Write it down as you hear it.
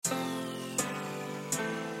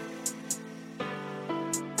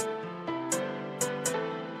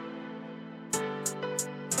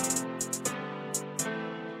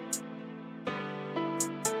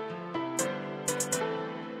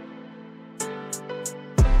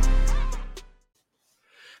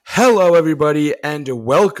Hello, everybody, and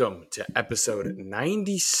welcome to episode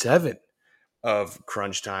 97 of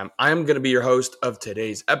Crunch Time. I'm going to be your host of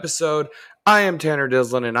today's episode. I am Tanner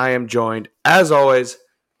Dislin, and I am joined, as always,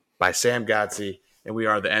 by Sam Gotze, and we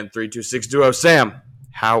are the N326 duo. Sam,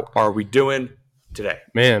 how are we doing today?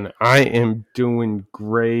 Man, I am doing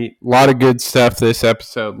great. A lot of good stuff this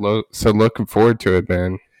episode, so looking forward to it,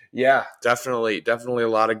 man. Yeah, definitely a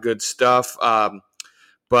lot of good stuff.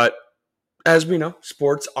 But as we know,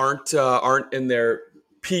 sports aren't in their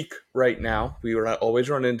peak right now. We always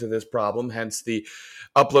run into this problem, hence the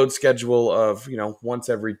upload schedule of once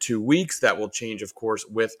every 2 weeks. That will change, of course,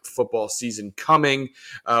 with football season coming.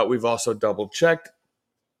 We've also double checked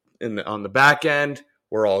on the back end.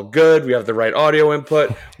 We're all good. We have the right audio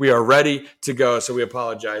input. We are ready to go. So we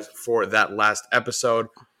apologize for that last episode.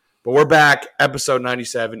 But we're back, episode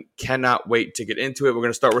 97. Cannot wait to get into it. We're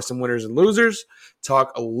going to start with some winners and losers,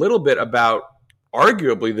 talk a little bit about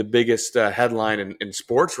arguably the biggest headline in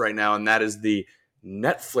sports right now, and that is the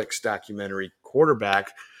Netflix documentary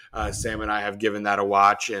Quarterback. Sam and I have given that a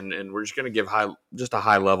watch, and we're just going to give a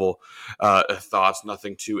high-level thoughts,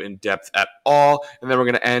 nothing too in-depth at all. And then we're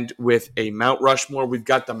going to end with a Mount Rushmore. We've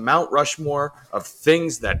got the Mount Rushmore of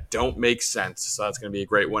things that don't make sense, so that's going to be a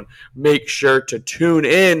great one. Make sure to tune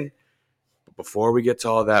in. But before we get to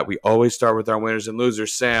all that, we always start with our winners and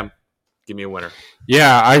losers. Sam, give me a winner.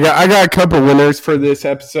 Yeah, I got a couple winners for this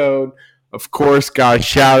episode. Of course, got to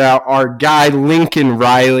shout out our guy, Lincoln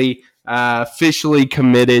Riley. Officially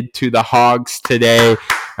committed to the Hogs today.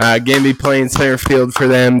 Going to be playing center field for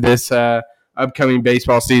them this upcoming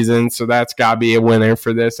baseball season, so that's got to be a winner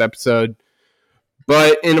for this episode.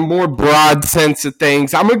 But in a more broad sense of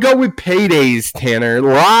things, I'm going to go with paydays, Tanner. A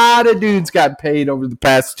lot of dudes got paid over the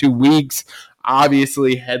past 2 weeks,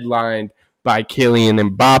 obviously headlined by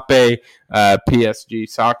Kylian Mbappe, PSG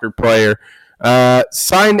soccer player.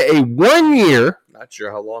 Signed a 1-year, not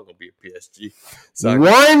sure how long it'll be at PSG.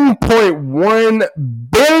 $1.1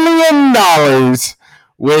 billion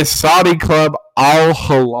with Saudi club Al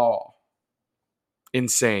Hilal.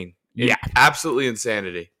 Insane. Yeah. Absolutely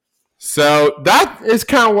insanity. So that is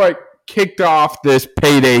kind of what kicked off this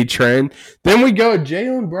payday trend. Then we go to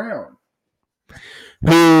Jaylen Brown,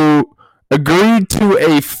 who agreed to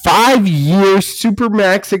a 5-year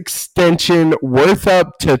Supermax extension worth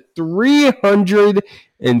up to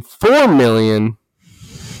 $304 million,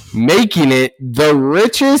 making it the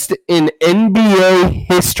richest in NBA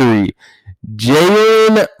history.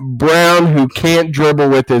 Jaylen Brown, who can't dribble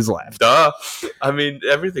with his left. Duh. I mean,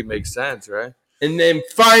 everything makes sense, right? And then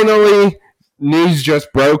finally, news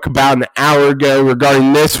just broke about an hour ago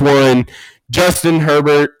regarding this one. Justin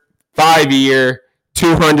Herbert, 5-year,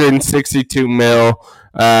 $262 million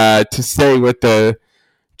to stay with the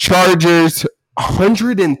Chargers.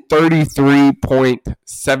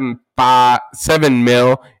 $133.7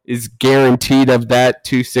 million is guaranteed of that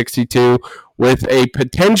 262, with a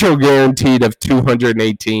potential guaranteed of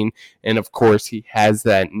 218. And of course, he has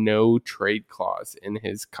that no trade clause in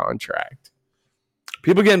his contract.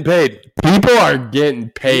 People getting paid. People are getting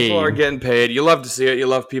paid. People are getting paid. You love to see it. You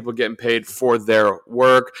love people getting paid for their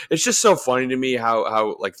work. It's just so funny to me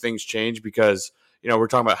how like things change because we're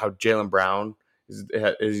talking about how Jaylen Brown is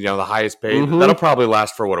the highest paid. Mm-hmm. That'll probably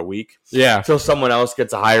last for a week. Yeah, until someone else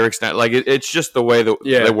gets a higher extent. Like it's just the way that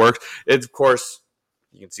it works. It's of course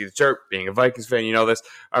you can see the chirp. Being a Vikings fan, you know this.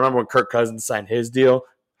 I remember when Kirk Cousins signed his deal,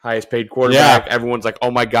 highest paid quarterback. Yeah. Everyone's like,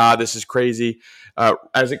 "Oh my God, this is crazy."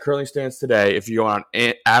 As it currently stands today, if you go on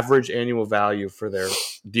average annual value for their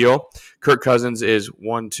deal, Kirk Cousins is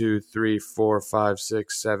 1, 2, 3, 4, 5,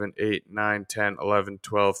 6, 7, 8, 9, 10, 11,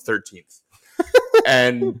 12, 13th.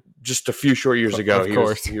 And just a few short years ago, he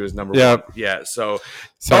was number one. Yeah, so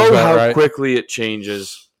how quickly it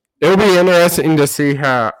changes. It'll be interesting to see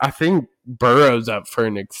how I think Burrow's up for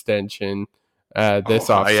an extension this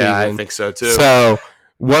offseason. Yeah, I think so too. So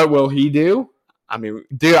what will he do? I mean,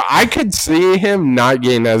 dude, I could see him not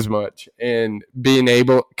getting as much and being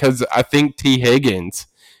able, because I think T. Higgins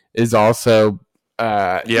is also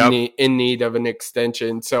in need of an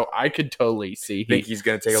extension. So I could totally see he's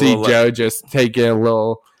going to take a little Joe less. Just taking a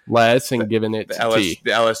little less and giving it to T.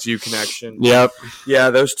 The LSU connection. Yep. Yeah,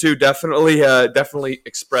 those two definitely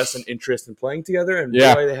express an interest in playing together, and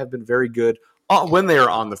boy, they have been very good when they are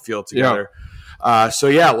on the field together. So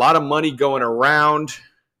a lot of money going around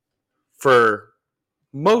for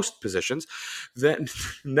most positions. Then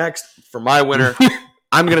next for my winner,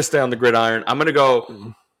 I'm going to stay on the gridiron. I'm going to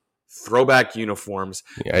go throwback uniforms.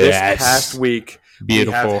 This past week, we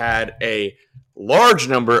have had a large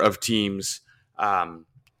number of teams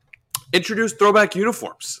introduce throwback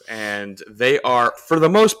uniforms, and they are, for the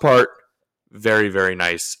most part, very, very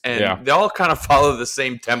nice. And they all kind of follow the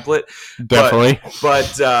same template. Definitely.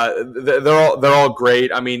 But they're all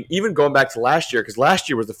great. I mean, even going back to last year, because last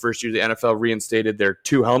year was the first year the NFL reinstated their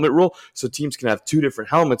 2-helmet rule, so teams can have 2 different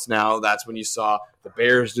helmets now. That's when you saw the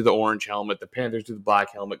Bears do the orange helmet, the Panthers do the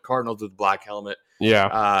black helmet, Cardinals do the black helmet. Yeah.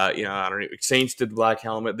 I don't know. Saints did the black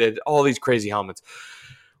helmet. They had all these crazy helmets.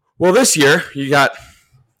 Well, this year you got,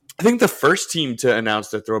 I think the first team to announce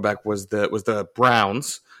their throwback was the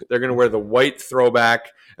Browns. They're going to wear the white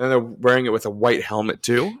throwback, and they're wearing it with a white helmet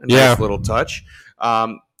too. A nice little touch.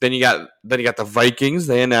 Then you got the Vikings.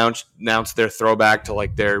 They announced their throwback to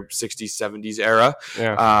like their 60s, 70s era.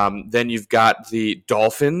 Yeah. Then you've got the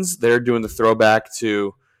Dolphins. They're doing the throwback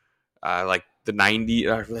to like the 90s.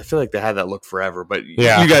 I feel like they had that look forever, but you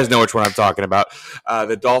guys know which one I'm talking about.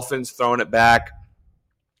 The Dolphins throwing it back.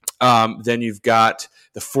 Then you've got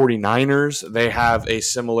the 49ers. They have a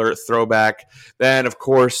similar throwback. Then, of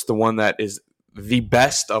course, the one that is the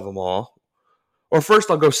best of them all, or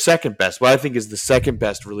first I'll go second best. What I think is the second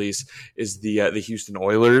best release is the Houston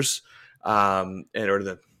Oilers, or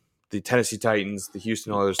the Tennessee Titans, the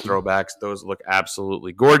Houston Oilers throwbacks. Those look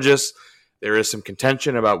absolutely gorgeous. There is some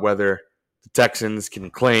contention about whether the Texans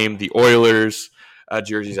can claim the Oilers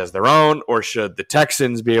jerseys as their own, or should the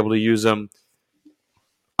Texans be able to use them.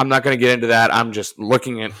 I'm not going to get into that. I'm just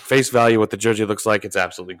looking at face value what the jersey looks like. It's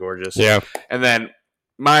absolutely gorgeous. Yeah. And then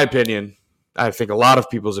my opinion, I think a lot of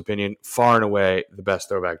people's opinion, far and away the best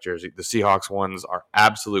throwback jersey. The Seahawks ones are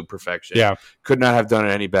absolute perfection. Yeah. Could not have done it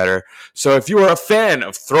any better. So if you are a fan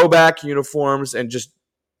of throwback uniforms and just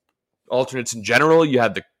alternates in general, you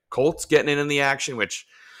had the Colts getting in the action, which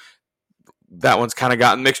that one's kind of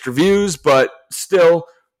gotten mixed reviews, but still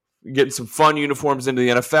 – getting some fun uniforms into the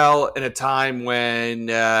NFL in a time when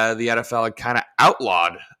the NFL had kind of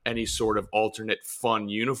outlawed any sort of alternate fun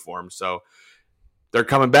uniform. So they're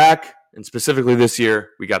coming back, and specifically this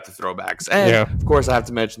year, we got the throwbacks. And, of course, I have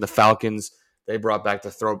to mention the Falcons. They brought back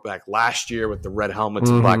the throwback last year with the red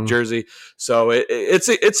helmets and black jersey. So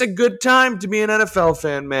it's a good time to be an NFL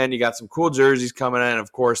fan, man. You got some cool jerseys coming in, and,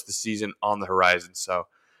 of course, the season on the horizon. So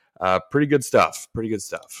pretty good stuff. Pretty good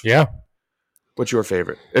stuff. Yeah. What's your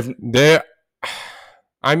favorite? Seahawks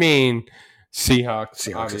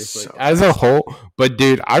obviously so as a whole. But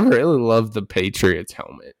dude, I really love the Patriots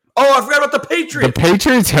helmet. Oh, I forgot about the Patriots. The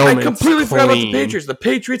Patriots helmet. I completely forgot about the Patriots. The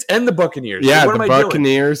Patriots and the Buccaneers. Yeah, what the am I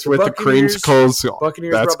Buccaneers doing? with the creamsicles.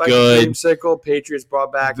 Buccaneers That's brought back good. the creamsicle. Patriots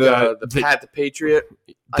brought back the Patriot.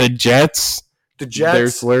 The Jets. The Jets.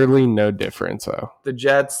 There's literally no difference though. The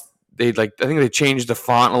Jets. I think they changed the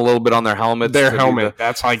font a little bit on their helmets. Their helmet,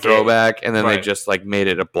 that's like throwback, and then they just like made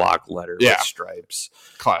it a block letter with stripes.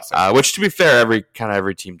 Classic. Which, to be fair,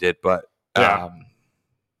 every team did, but but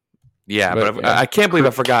I can't believe I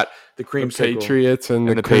forgot the creamsicle. The Patriots and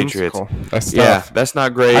the Patriots. That's tough. Yeah, that's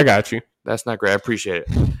not great. I got you. That's not great. I appreciate it.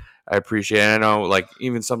 I know, like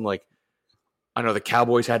even some like. I know the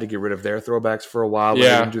Cowboys had to get rid of their throwbacks for a while. They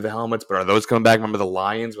didn't do the helmets, but are those coming back? Remember the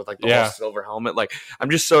Lions with like the whole silver helmet? Like, I'm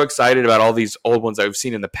just so excited about all these old ones that we've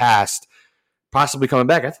seen in the past possibly coming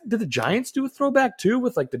back. I think, did the Giants do a throwback too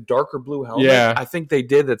with like the darker blue helmet? Yeah. I think they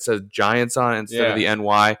did, that says Giants on it instead of the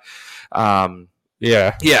NY.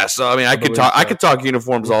 So I mean, I could talk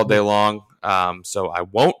uniforms all day long. So I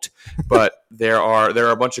won't, but there are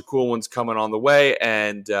a bunch of cool ones coming on the way,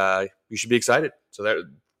 and you should be excited. So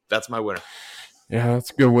that's my winner. Yeah,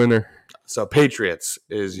 that's a good winner. So Patriots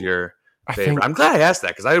is your favorite. I'm glad I asked that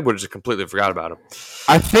because I would have just completely forgot about them.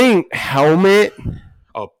 I think helmet.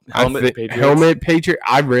 Oh, helmet Patriot.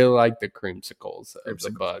 I really like the creamsicles of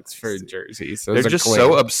the Bucks for jerseys. They're just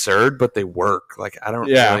so absurd, but they work. Like I don't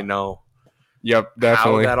really know. Yep,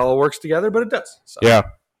 definitely. How that all works together, but it does. So. Yeah.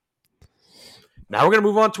 Now we're gonna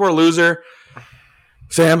move on to our loser.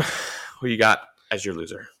 Sam, who you got as your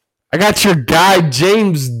loser? I got your guy,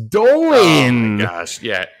 James Dolan. Oh, my gosh.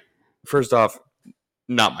 Yeah. First off,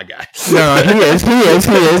 not my guy. No, he is.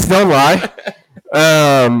 Don't lie.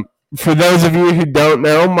 For those of you who don't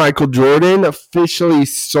know, Michael Jordan officially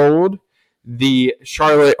sold the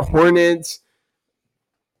Charlotte Hornets.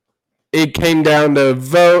 It came down to a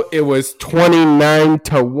vote. It was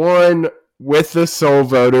 29-1 with the sole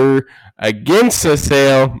voter against the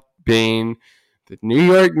sale being the New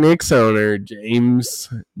York Knicks owner,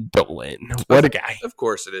 James Dolan. What a guy. Of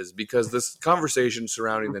course it is, because this conversation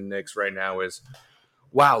surrounding the Knicks right now is,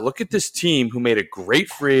 wow, look at this team who made a great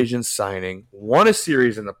free agent signing, won a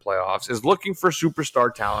series in the playoffs, is looking for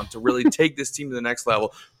superstar talent to really take this team to the next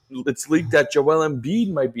level. It's leaked that Joel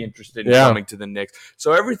Embiid might be interested in coming to the Knicks.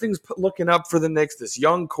 So everything's looking up for the Knicks, this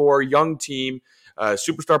young core, young team,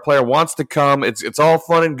 superstar player wants to come. It's all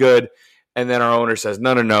fun and good. and then our owner says,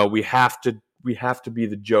 no, we have to be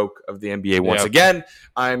the joke of the NBA once again.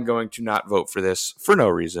 I'm going to not vote for this for no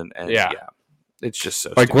reason. And it's just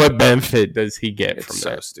so like, stupid. what benefit does he get from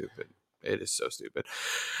that? It's so stupid. It is so stupid.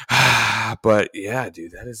 But yeah,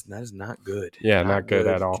 dude, that is not good. Yeah, not good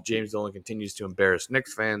at all. James Dolan continues to embarrass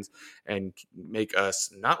Knicks fans and make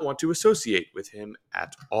us not want to associate with him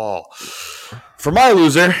at all. For my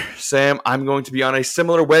loser, Sam, I'm going to be on a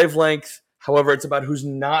similar wavelength. However, it's about who's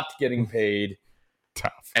not getting paid.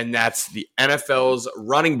 Tough. And that's the NFL's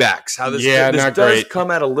running backs. How this does great. come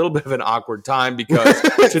at a little bit of an awkward time because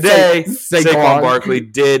today Saquon Barkley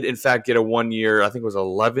did in fact get a 1 year, I think it was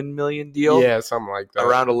 $11 million deal. Yeah, something like that.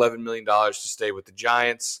 Around $11 million to stay with the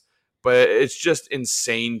Giants. But it's just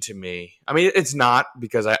insane to me. I mean, it's not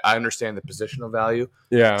because I understand the positional value.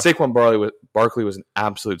 Yeah. Saquon Barkley was an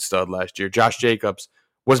absolute stud last year. Josh Jacobs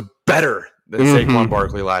was better than Saquon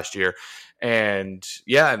Barkley last year. And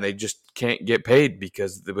they just can't get paid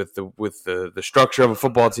because with the structure of a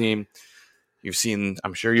football team,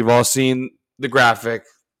 I'm sure you've all seen the graphic.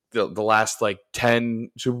 The last 10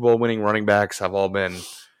 Super Bowl winning running backs have all been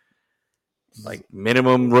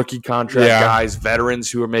minimum rookie contract guys, veterans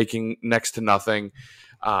who are making next to nothing,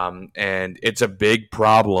 and it's a big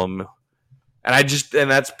problem. And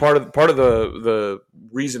that's part of the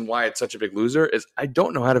reason why it's such a big loser is I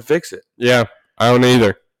don't know how to fix it. Yeah, I don't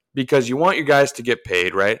either. Because you want your guys to get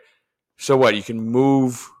paid, right? So what? You can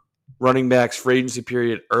move running backs free agency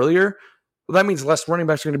period earlier. Well, that means less running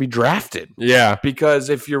backs are going to be drafted. Yeah. Because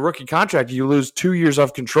if your rookie contract, you lose 2 years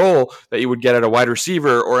of control that you would get at a wide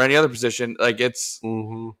receiver or any other position. It's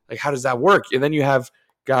how does that work? And then you have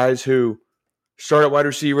guys who start at wide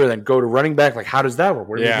receiver, then go to running back. How does that work?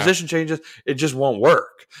 Where the position changes, it just won't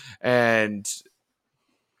work. And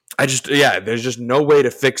there's just no way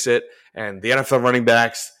to fix it. And the NFL running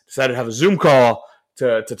backs decided to have a Zoom call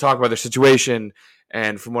to talk about their situation.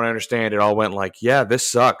 And from what I understand, it all went this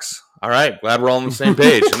sucks. All right, glad we're all on the same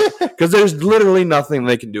page. Because there's literally nothing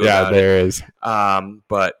they can do about it. Yeah, there is.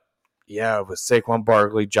 But, with Saquon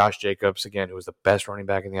Barkley, Josh Jacobs, again, who was the best running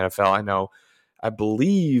back in the NFL. I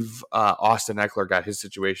believe Austin Eckler got his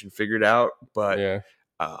situation figured out. But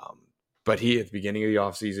he, at the beginning of the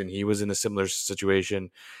offseason, he was in a similar situation.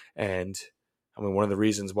 And, one of the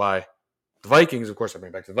reasons why the Vikings, of course, I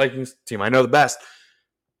bring back to the Vikings, team I know the best.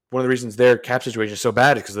 One of the reasons their cap situation is so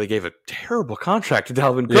bad is because they gave a terrible contract to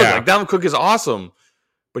Dalvin Cook. Dalvin Cook is awesome,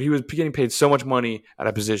 but he was getting paid so much money at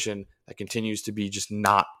a position that continues to be just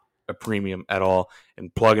not a premium at all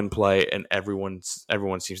and plug and play, and everyone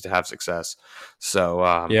seems to have success. So,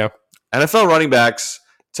 NFL running backs,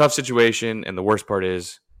 tough situation, and the worst part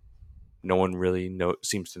is no one really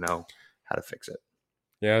seems to know how to fix it.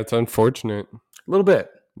 Yeah, it's unfortunate. A little bit.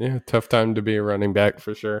 Yeah, tough time to be a running back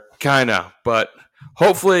for sure. Kind of, but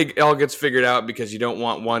hopefully it all gets figured out because you don't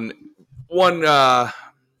want one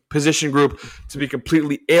position group to be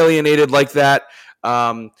completely alienated like that.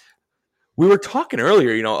 We were talking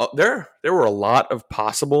earlier, there were a lot of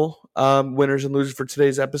possible winners and losers for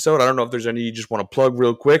today's episode. I don't know if there's any you just want to plug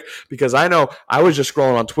real quick because I know I was just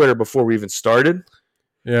scrolling on Twitter before we even started.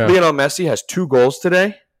 Yeah. Lionel Messi has 2 goals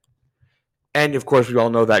today. And, of course, we all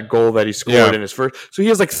know that goal that he scored in his first. So he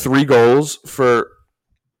has 3 goals for,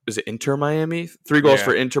 is it Inter Miami? 3 goals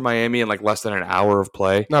for Inter Miami in less than an hour of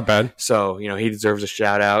play. Not bad. So, he deserves a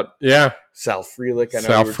shout out. Yeah. Sal Frelick, I know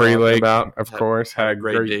Sal Frelick, about. Of course. Had a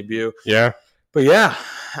great debut. Yeah. But,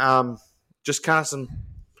 just kind of some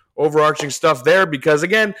overarching stuff there because,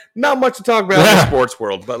 again, not much to talk about in the sports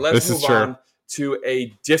world. But let's move on to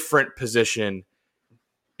a different position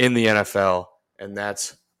in the NFL, and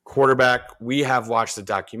that's quarterback. We have watched the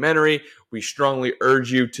documentary. We strongly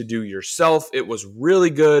urge you to do yourself. It was really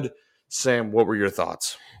good. Sam, what were your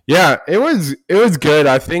thoughts? Yeah, it was good.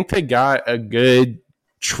 I think they got a good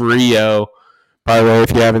trio. By the way,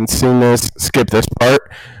 if you haven't seen this, skip this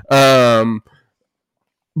part. But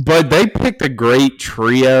they picked a great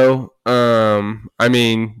trio. Patrick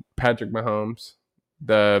Mahomes,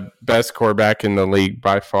 the best quarterback in the league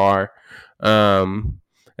by far.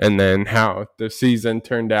 And then how the season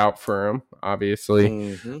turned out for him, obviously.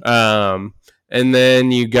 Mm-hmm. And then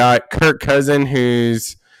you got Kirk Cousins,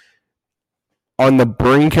 who's on the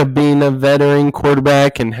brink of being a veteran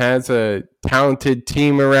quarterback and has a talented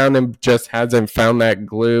team around him, just hasn't found that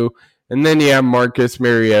glue. And then you have Marcus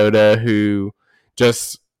Mariota, who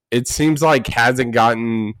just, it seems like hasn't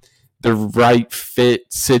gotten the right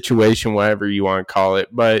fit situation, whatever you want to call it.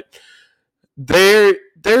 But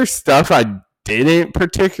there's stuff I didn't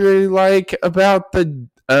particularly like about the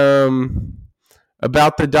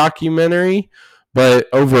documentary, but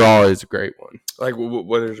overall it's a great one.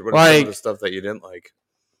 What are some of the stuff that you didn't like?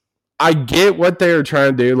 I get what they were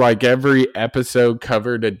trying to do. Like every episode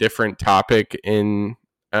covered a different topic in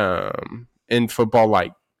football,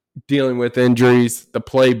 like dealing with injuries, the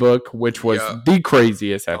playbook, which was the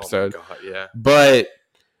craziest episode. Oh my God, yeah. But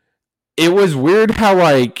it was weird how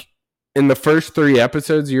like in the first 3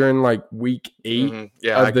 episodes you're in like week 8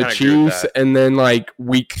 of the Chiefs, and then like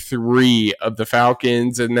week 3 of the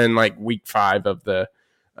Falcons, and then like week 5 of the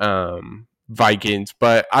Vikings.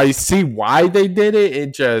 But I see why they did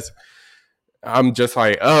it. I'm just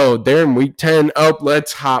like, oh, they're in week 10. Oh,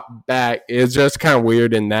 let's hop back. It's just kind of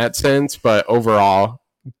weird in that sense, but overall,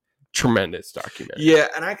 tremendous documentary. Yeah,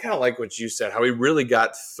 and I kind of like what you said, how we really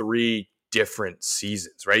got 3 different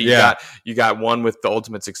seasons, right? You got one with the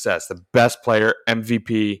ultimate success, the best player,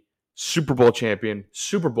 MVP, Super Bowl champion,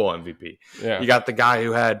 Super Bowl MVP. Yeah. You got the guy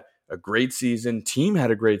who had a great season, team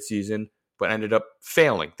had a great season, but ended up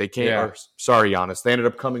failing. They came, sorry, Giannis, they ended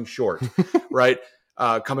up coming short, right?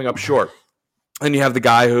 Coming up short. And you have the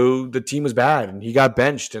guy who the team was bad and he got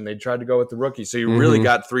benched and they tried to go with the rookie. So you really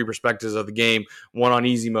got 3 perspectives of the game, one on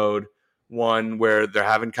easy mode, one where they're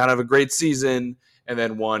having kind of a great season, and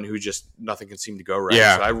then one who just nothing can seem to go right.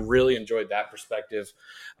 Yeah. So I really enjoyed that perspective.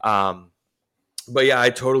 But yeah, I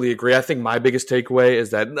totally agree. I think my biggest takeaway is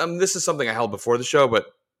that this is something I held before the show, but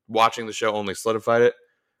watching the show only solidified it.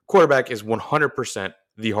 Quarterback is 100%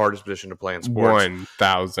 the hardest position to play in sports.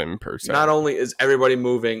 1,000%. Not only is everybody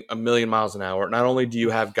moving a million miles an hour, not only do you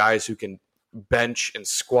have guys who can bench and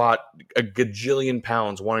squat a gajillion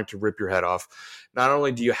pounds wanting to rip your head off, not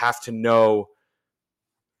only do you have to know,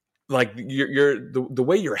 like, the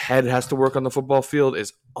way your head has to work on the football field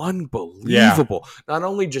is unbelievable. Yeah. Not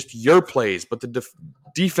only just your plays, but the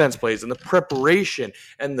defense plays and the preparation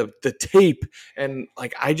and the tape, and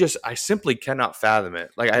like I simply cannot fathom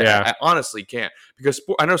it. Like I honestly can't, because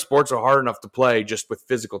I know sports are hard enough to play just with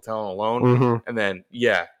physical talent alone, and then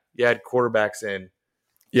you had quarterbacks in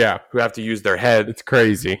who have to use their head. It's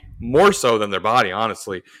crazy, more so than their body.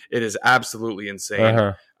 Honestly, it is absolutely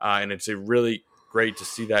insane, and it's a really great to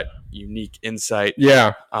see that unique insight.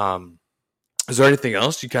 Yeah. Is there anything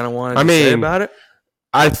else you kind of wanted to say about it?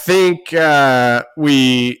 I think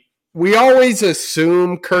we always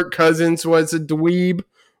assume Kirk Cousins was a dweeb,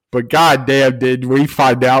 but goddamn, did we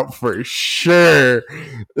find out for sure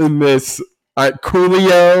in this.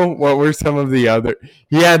 Coolio, what were some of the other?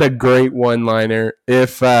 He had a great one-liner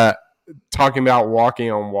if talking about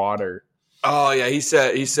walking on water. Oh yeah, he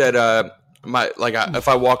said if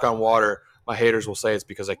I walk on water, my haters will say it's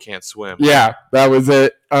because I can't swim. Yeah, that was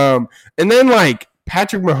it. And then like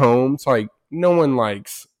Patrick Mahomes, like no one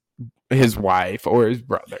likes his wife or his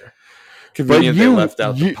brother. Convenient they left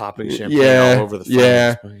out the popping champagne all over the face.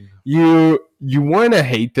 Yeah. You want to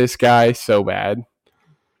hate this guy so bad.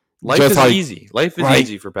 Life is easy. Life is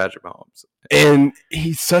easy for Patrick Mahomes. And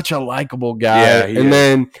he's such a likable guy. Yeah,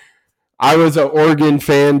 then I was an Oregon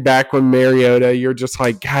fan back when Mariota. You're just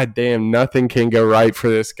like, God damn, nothing can go right for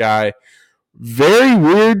this guy. Very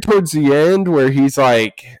weird towards the end where he's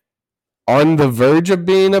like on the verge of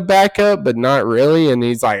being a backup, but not really. And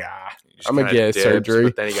he's like, I'm going to get surgery.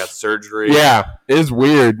 But then he got surgery. Yeah, it's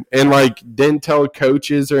weird. And like didn't tell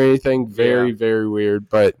coaches or anything. Very, very weird.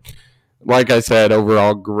 But like I said,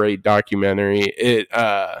 overall, great documentary. It's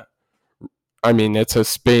a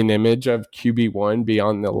spin image of QB1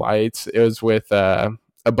 Beyond the Lights. It was with a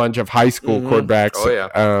bunch of high school quarterbacks. Oh,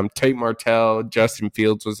 yeah. Tate Martell, Justin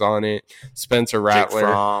Fields was on it. Spencer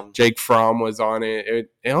Rattler. Jake Fromm was on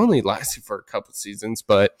it. It only lasted for a couple seasons,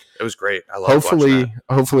 but it was great. I love watching that.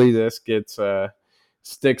 Hopefully this gets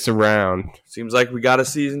sticks around. Seems like we got a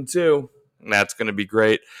season 2. And that's going to be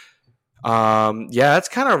great. That's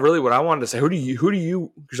kind of really what I wanted to say. Who do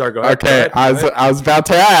you sorry, go ahead. Okay, I was about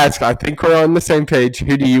to ask. I think we're on the same page.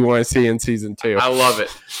 Who do you want to see in season 2? I love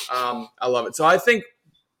it. So I think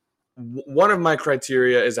one of my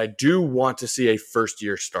criteria is I do want to see a first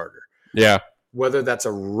year starter. Yeah. Whether that's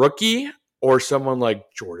a rookie or someone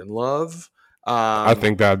like Jordan Love. I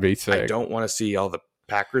think that'd be sick. I don't want to see all the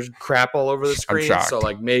Packers crap all over the screen. So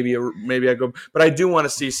like maybe I go, but I do want to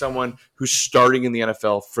see someone who's starting in the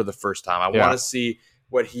NFL for the first time. I want to see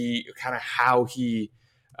how he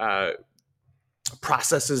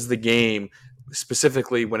processes the game,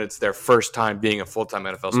 specifically when it's their first time being a full-time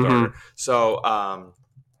NFL starter.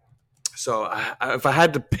 So if I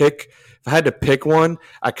had to pick one,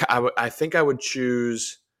 I think I would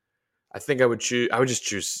choose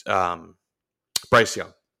Bryce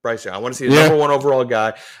Young. I want to see the number 1 overall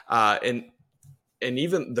guy. And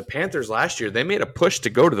even the Panthers last year, they made a push to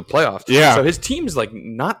go to the playoffs. Yeah. So his team's like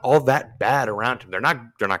not all that bad around him. They're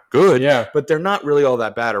not good. Yeah. But they're not really all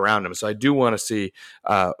that bad around him. So I do want to see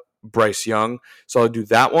Bryce Young. So I'll do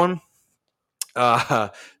that one.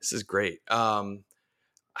 This is great. I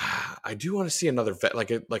do want to see another vet,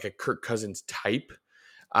 like a Kirk Cousins type.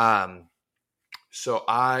 So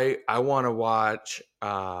I want to watch.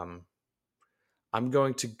 I'm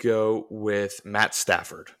going to go with Matt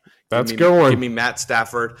Stafford. That's a good one. Give me Matt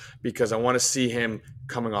Stafford because I want to see him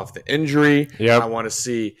coming off the injury. Yep. I want to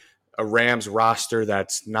see a Rams roster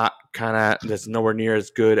that's nowhere near as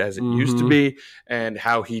good as it used to be, and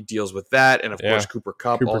how he deals with that. And of course, Cooper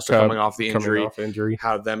Kupp coming off the injury,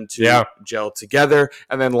 how them two gel together.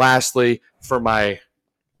 And then lastly, for my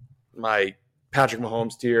Patrick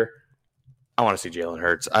Mahomes tier, I want to see Jalen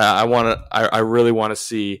Hurts. I really want to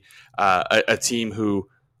see a team who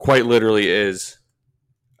quite literally is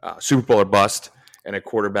Super Bowl or bust, and a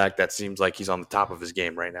quarterback that seems like he's on the top of his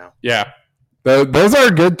game right now. Yeah. Those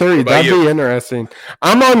are good three. That'd be interesting.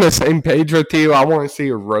 I'm on the same page with you. I want to see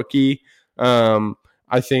a rookie. I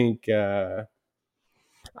think I'm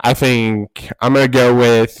going to go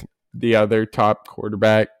with the other top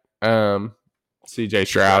quarterback, CJ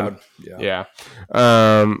Stroud. Yeah.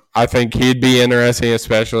 I think he'd be interesting,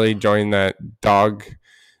 especially joining that dog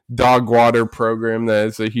water program that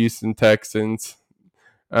is the Houston Texans.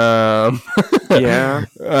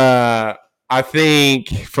 I think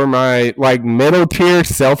for my middle tier,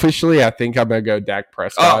 selfishly, I think I'm gonna go Dak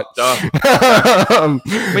Prescott. I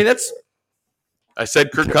mean, I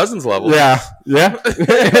said Kirk Cousins level. Yeah.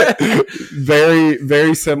 Very,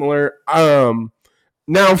 very similar.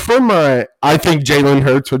 Now I think Jalen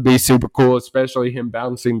Hurts would be super cool, especially him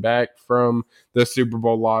bouncing back from the Super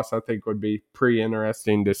Bowl loss. I think would be pretty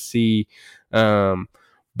interesting to see.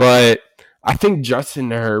 But I think Justin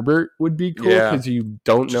Herbert would be cool because you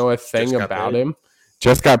don't know a thing about him.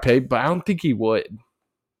 Just got paid, but I don't think he would.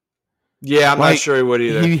 Yeah, I'm not sure he would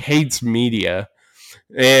either. He hates media.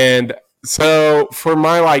 And so for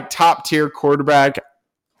my top tier quarterback,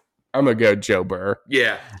 I'm going to go Joe Burrow.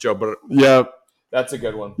 Yeah, Joe Burrow. Yep. That's a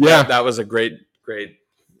good one. Yeah. That was a great.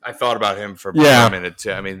 I thought about him for a minute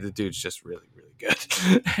too. I mean, the dude's just really, really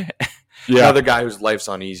good. Another guy whose life's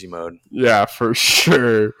on easy mode. Yeah, for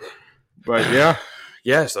sure. But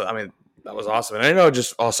yeah. So I mean, that was awesome, and I know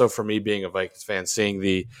just also for me being a Vikings fan, seeing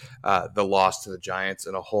the loss to the Giants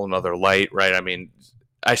in a whole nother light, right? I mean,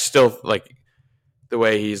 I still like the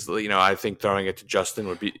way he's. I think throwing it to Justin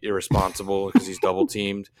would be irresponsible because he's double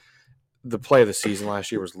teamed. The play of the season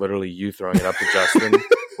last year was literally you throwing it up to Justin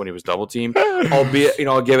when he was double teamed. Albeit,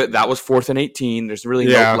 I'll give it that was 4th and 18. There's really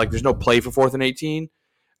there's no play for 4th and 18.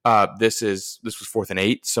 This was 4th and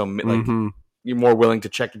 8, so you're more willing to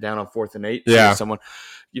check it down on 4th and 8. So someone,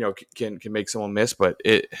 can make someone miss, but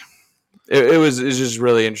it was just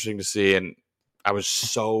really interesting to see, and I was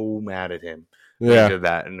so mad at him when he did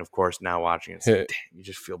that. And of course, now watching it, damn, you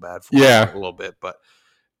just feel bad for him a little bit, but.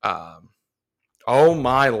 Oh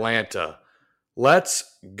my Lanta.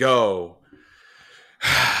 Let's go.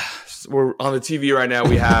 We're on the TV right now.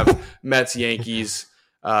 We have Mets Yankees,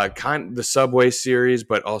 the Subway Series,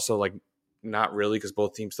 but also not really because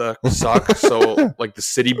both teams suck. So the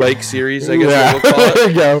City Bike Series, I guess we'll call it. There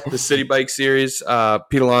you go. The City Bike Series.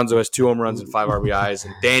 Pete Alonso has 2 home runs and 5 RBIs,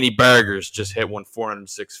 and Danny Burgers just hit one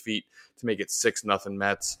 406 feet to make it 6-0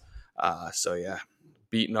 Mets. So yeah.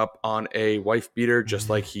 Beaten up on a wife beater just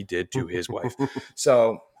like he did to his wife.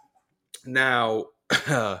 So now,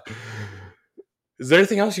 is there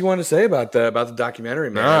anything else you want to say about the documentary,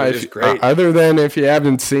 man? It is great. Other than if you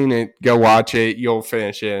haven't seen it, go watch it. You'll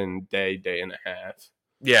finish it in a day and a half.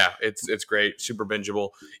 Yeah, it's great. Super bingeable.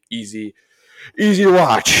 Easy to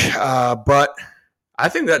watch. But I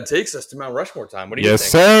think that takes us to Mount Rushmore time. What do you think?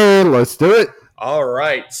 Yes, sir. Let's do it. All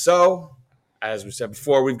right. So, as we said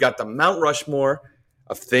before, we've got the Mount Rushmore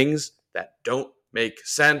of things that don't make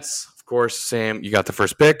sense. Of course, Sam, you got the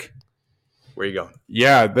first pick. Where are you going?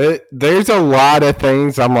 Yeah, there's a lot of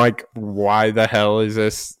things I'm like, why the hell is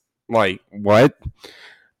this? What?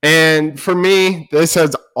 And for me, this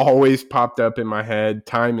has always popped up in my head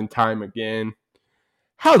time and time again.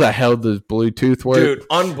 How the hell does Bluetooth work? Dude,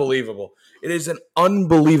 unbelievable. It is an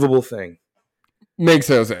unbelievable thing. Makes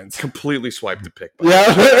no sense. Completely swiped the pick.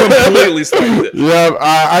 Completely swiped it. Yeah,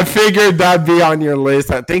 I figured that'd be on your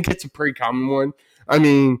list. I think it's a pretty common one. I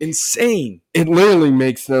mean, insane. It literally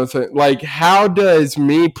makes no sense. How does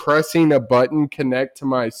me pressing a button connect to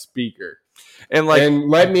my speaker and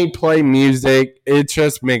let me play music? It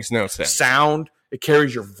just makes no sense. Sound. It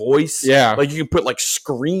carries your voice. Yeah. You can put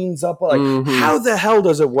screens up. How the hell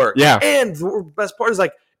does it work? Yeah. And the best part is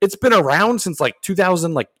it's been around since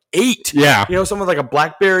 2008. Yeah. Someone a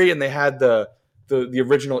BlackBerry, and they had the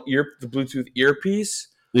original the Bluetooth earpiece.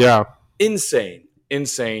 Yeah. Insane.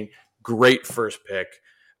 Great first pick.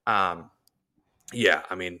 Yeah,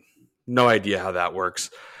 I mean, No idea how that works.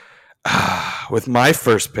 With my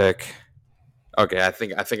first pick, okay, I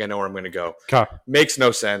think I know where I'm going to go. Okay. Makes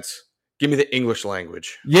no sense. Give me the English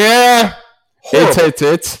language. Yeah. Horrible.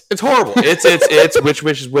 It's horrible. It's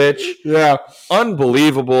which is which. Yeah.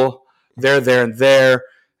 Unbelievable. There, and there.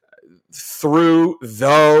 Through,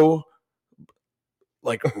 though.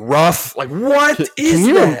 Like rough. Like what is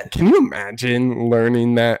that? Can you imagine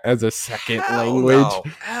learning that as a second language? No.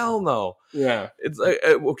 Hell no. Yeah. It's like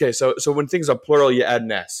okay, so when things are plural, you add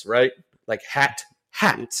an S, right? Like hat.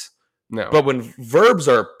 No. But when verbs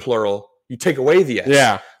are plural, you take away the S.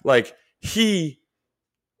 Yeah. Like he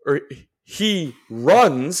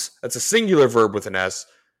runs. That's a singular verb with an S.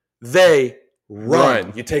 They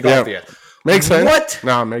run. You take off the S. Makes sense. What?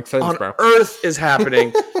 No, it makes sense, on bro. earth is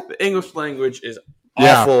happening? The English language is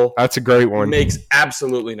awful. That's a great one. Makes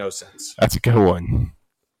absolutely no sense. That's a good one.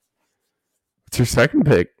 What's your second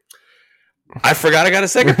pick? I forgot I got a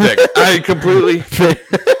second pick. I completely.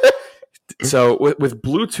 So with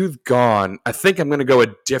Bluetooth gone, I think I'm going to go a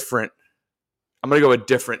different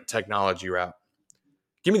technology route.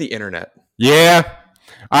 Give me the internet. Yeah.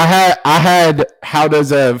 I had how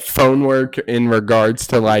does a phone work in regards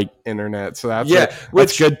to like internet? So that's a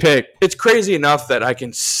good pick. It's crazy enough that I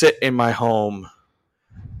can sit in my home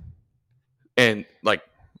and like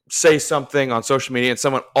say something on social media and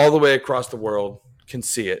someone all the way across the world can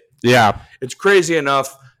see it. Yeah. It's crazy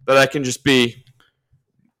enough that I can just be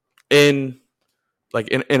in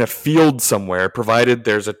a field somewhere, provided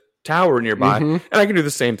there's a tower nearby, and I can do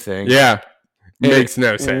the same thing. Yeah. Makes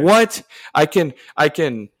no sense. What? I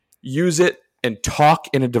can use it and talk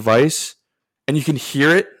in a device, and you can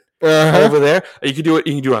hear it over there. You can do it.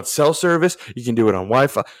 You can do it on cell service. You can do it on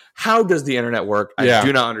Wi-Fi. How does the internet work? I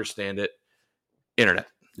do not understand it. Internet.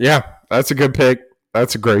 Yeah, that's a good pick.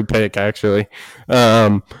 That's a great pick, actually.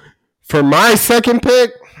 For my second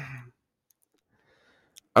pick,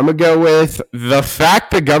 I'm going to go with the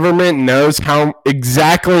fact the government knows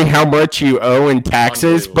exactly how much you owe in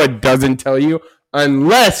taxes, but doesn't tell you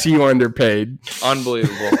unless you underpaid.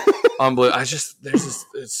 Unbelievable. Unbelievable.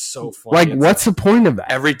 It's so funny. Like, what's the point of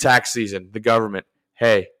that? Every tax season, the government,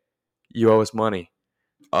 hey, you owe us money.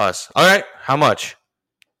 Us. All right, how much?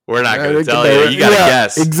 We're not going to tell you. You got to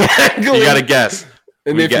guess. Exactly. You got to guess.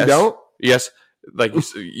 And if you don't? Yes. Like,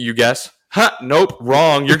 you guess? Huh? Nope.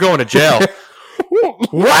 Wrong. You're going to jail.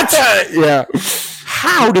 What? Yeah.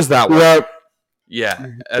 How does that work? Yeah.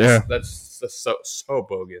 That's so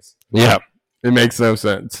bogus. Yeah. It makes no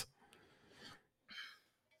sense.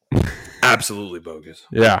 Absolutely bogus.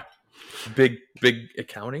 Yeah. Big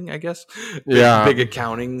accounting, I guess. Big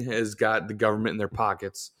accounting has got the government in their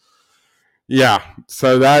pockets. Yeah.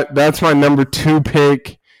 So that's my number 2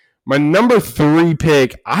 pick. My number 3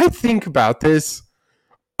 pick, I think about this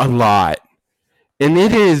a lot. And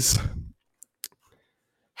it is,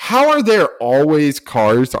 how are there always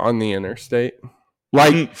cars on the interstate?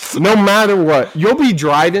 Like, no matter what, you'll be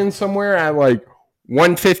driving somewhere at like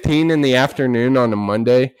 1:15 in the afternoon on a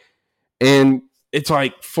Monday, and it's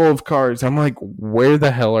like full of cars. I'm like, where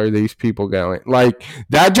the hell are these people going? Like,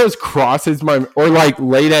 that just crosses my, or like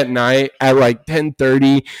late at night at like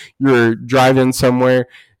 10:30, you're driving somewhere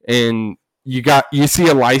and you see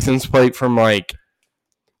a license plate from like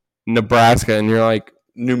Nebraska, and you're like,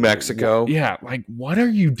 New Mexico. Yeah, like, what are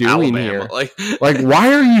you doing Alabama. here? Like,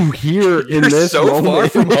 why are you here in this so moment? far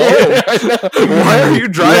from home. Why are you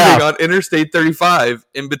driving on Interstate 35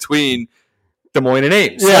 in between Des Moines and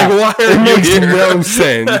Ames? Yeah, like, why are it you makes here? no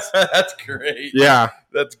sense. That's great. Yeah,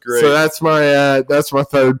 that's great. So that's my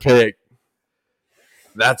third pick.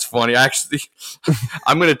 That's funny. Actually,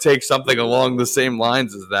 I'm going to take something along the same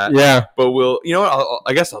lines as that. Yeah, but you know what?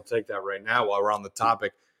 I guess I'll take that right now while we're on the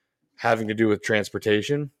topic having to do with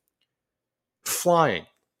transportation. Flying.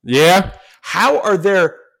 Yeah. How are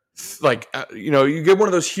there, like, you get one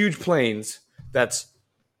of those huge planes that's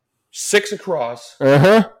 6 across,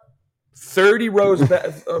 30 rows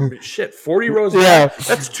back, 40 rows back.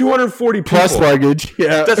 That's 240 people. Plus luggage.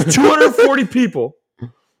 Yeah. That's 240 people.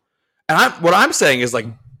 And what I'm saying is, like,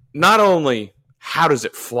 not only how does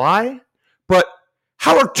it fly, but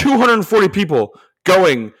how are 240 people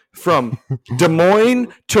going from Des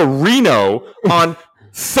Moines to Reno on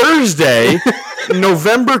Thursday,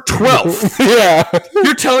 November 12th? Yeah.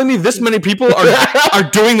 You're telling me this many people are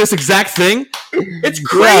doing this exact thing? It's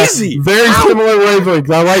crazy. Yeah, very similar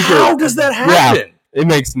wavelengths. I like it. How does that happen? Yeah, it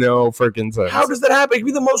makes no freaking sense. How does that happen? It can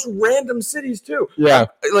be the most random cities, too. Yeah.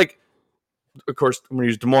 Like, of course, I'm going to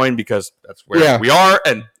use Des Moines because that's where we are,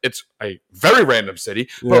 and it's a very random city.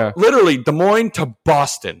 But literally, Des Moines to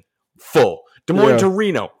Boston, full. Des Moines to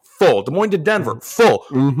Reno, full. Des Moines to Denver, full.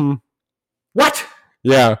 Mm-hmm. What?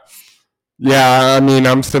 Yeah. Yeah, I mean,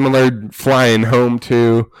 I'm similar flying home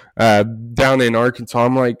to down in Arkansas.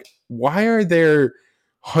 I'm like, why are there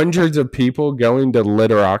hundreds of people going to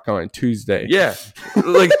Little Rock on Tuesday? Yeah,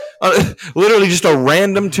 like literally just a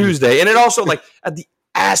random Tuesday, and it also like at the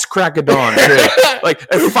ass crack of dawn too. Like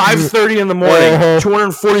at 5:30 in the morning,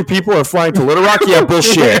 240 people are flying to Little Rock. Yeah,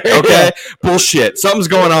 bullshit. Okay, bullshit. Something's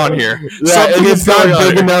going on here. Yeah, and it's not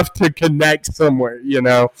big enough to connect somewhere. You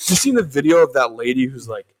know, you seen the video of that lady who's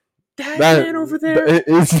like, that man over there?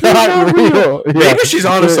 It's not real. Yeah. Maybe she's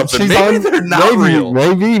onto something. Maybe they're not real.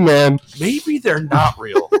 Maybe, man. Maybe they're not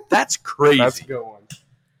real. That's crazy. That's a good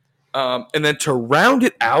one. And then to round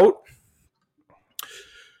it out,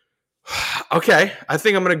 okay, I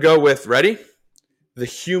think I'm going to go with, ready? The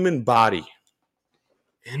human body.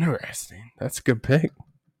 Interesting. That's a good pick.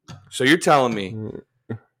 So you're telling me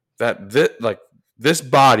that this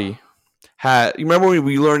body had, you remember when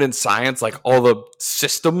we learned in science, like all the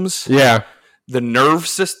systems? Yeah. The nerve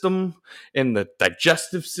system and the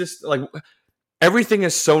digestive system, like everything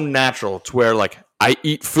is so natural to where like I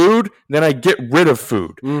eat food, then I get rid of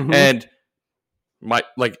food. Mm-hmm. And my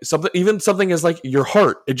like something is like your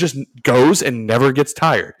heart, it just goes and never gets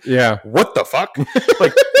tired. Yeah. What the fuck?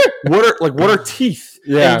 Like what are teeth?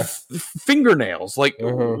 Yeah. And fingernails? Like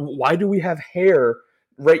why do we have hair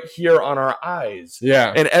right here on our eyes?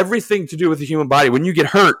 Yeah. And everything to do with the human body. When you get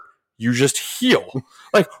hurt, you just heal.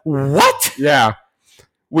 Like, what? Yeah.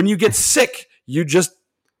 When you get sick, you just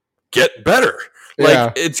get better.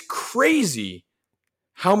 Like, it's crazy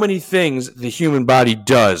how many things the human body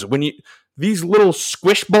does. These little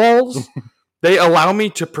squish balls, they allow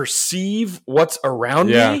me to perceive what's around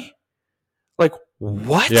me. Like,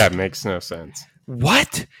 what? Yeah, it makes no sense.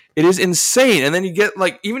 What? It is insane. And then you get,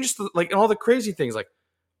 like, even just, like, all the crazy things, like,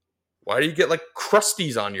 why do you get, like,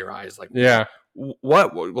 crusties on your eyes? Like, yeah.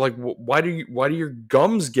 What? Like, why do your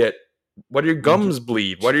gums get? Why do your gums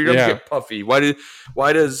bleed? Why do your gums get puffy? Why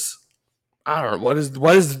does I don't know?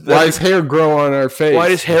 Why does hair grow on our face? Why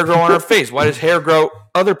does hair grow on our face? Why does hair grow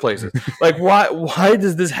other places? Like, why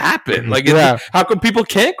does this happen? Like, how come people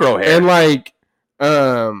can't grow hair? And like,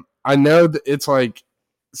 I know that it's like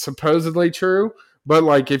supposedly true, but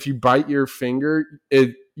like if you bite your finger,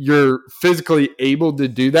 you're physically able to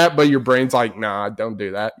do that, but your brain's like, nah, don't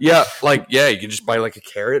do that. Yeah, like you can just bite like a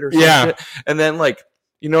carrot or something. Yeah, and then like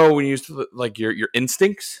when you used to like your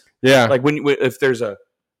instincts. Yeah, like if there's a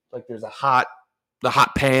hot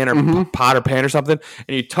pan or pot or pan or something,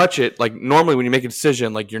 and you touch it, like normally when you make a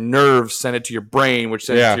decision, like your nerves send it to your brain, which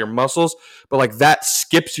sends it to your muscles, but like that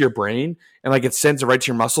skips your brain and like it sends it right to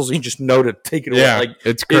your muscles, and you just know to take it away. Like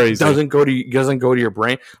it's crazy. It doesn't go to your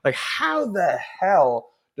brain. Like how the hell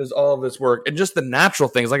does all of this work? And just the natural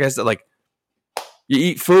things, like I said, like you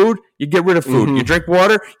eat food, you get rid of food. You drink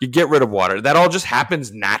water, you get rid of water. That all just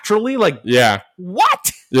happens naturally. Like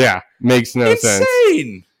what? Yeah, makes no sense.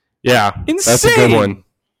 Insane. Yeah, insane. That's a good one.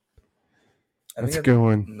 That's a good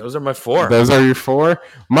one. Those are my 4. Those are your 4.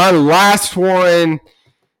 My last one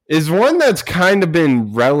is one that's kind of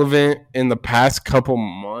been relevant in the past couple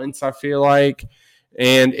months, I feel like.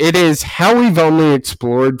 And it is how we've only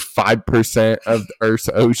explored 5% of the Earth's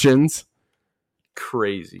oceans.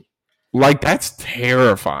 Crazy. Like, that's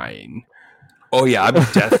terrifying. Oh, yeah, I'm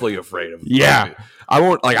definitely afraid of it. Yeah. I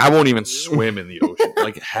won't even swim in the ocean.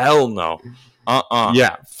 Like, hell no.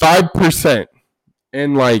 Yeah, 5%.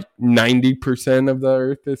 And like 90% of the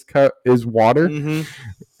Earth is water. Mm-hmm.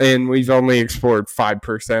 And we've only explored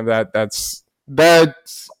 5% of that.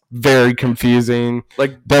 That's very confusing.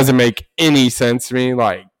 Like, doesn't make any sense to me.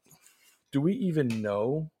 Like, do we even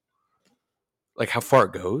know like how far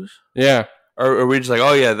it goes? Yeah. Or are we just like,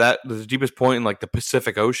 oh yeah, that the deepest point in like the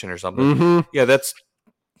Pacific Ocean or something? Mm-hmm. Yeah,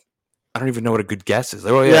 I don't even know what a good guess is.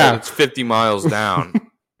 Like, oh yeah, it's 50 miles down.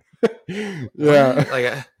 Yeah.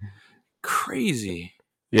 Like crazy.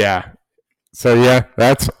 Yeah. So yeah,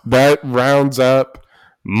 that rounds up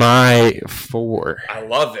my 4. I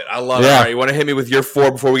love it. All right, you want to hit me with your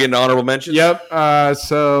 4 before we get into honorable mentions? Yep.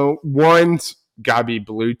 So 1's gotta be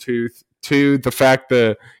Bluetooth. 2, the fact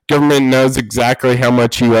the government knows exactly how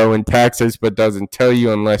much you owe in taxes but doesn't tell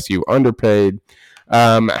you unless you underpaid.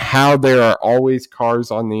 How there are always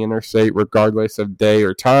cars on the interstate regardless of day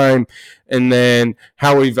or time. And then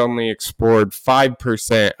how we've only explored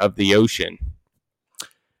 5% of the ocean.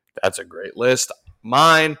 That's a great list.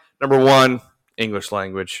 Mine, number 1, English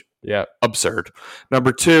language. Yeah. Absurd.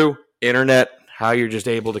 Number 2, internet. How you're just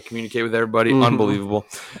able to communicate with everybody. Mm-hmm. Unbelievable.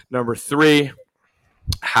 Number 3,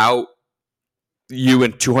 how you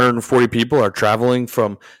and 240 people are traveling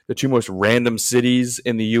from the 2 most random cities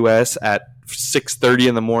in the U.S. at 6:30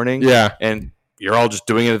 in the morning. Yeah. And you're all just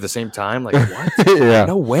doing it at the same time. Like, what? Yeah.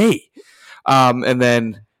 No way. And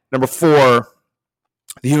then number 4,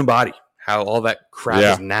 the human body. How all that crap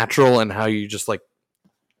is natural and how you just live.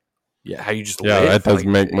 That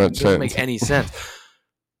doesn't make much sense. It doesn't make any sense.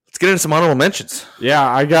 Let's get into some honorable mentions. Yeah,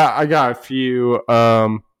 I got a few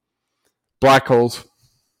black holes.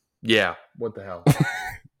 Yeah. What the hell?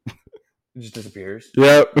 It just disappears.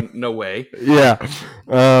 Yep. No way. Yeah.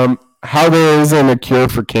 How there isn't a cure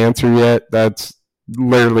for cancer yet, that's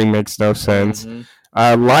literally makes no sense.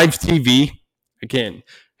 Mm-hmm. Live TV, again.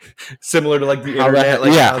 Similar to like the internet.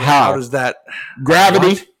 How does that... Gravity.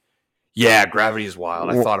 What? Yeah, gravity is wild.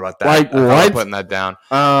 I thought about that. Like, I thought about putting that down.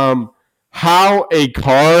 How a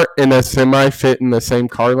car and a semi fit in the same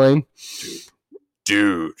car lane?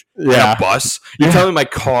 Dude. Yeah. And a bus? You're telling me my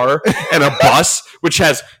car and a bus, which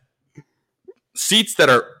has seats that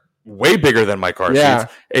are way bigger than my car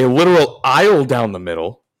seats, a literal aisle down the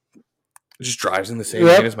middle, just drives in the same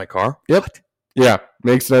lane as my car? Yep. What? Yeah,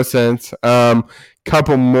 makes no sense.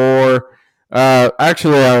 Couple more.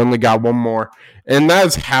 Actually, I only got one more. And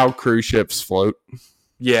that's how cruise ships float.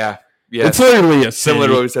 Yeah. It's literally a similar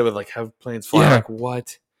to what we said with like how planes fly. Yeah. Like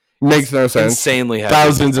what? Makes no sense. Insanely heavy.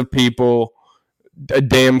 Thousands of people, a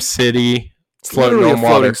damn city floating on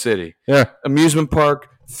water. Floating city. Yeah. Amusement park,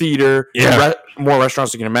 theater, more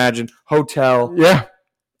restaurants you can imagine, hotel. Yeah.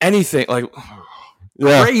 Anything like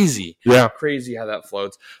crazy. Yeah. Crazy how that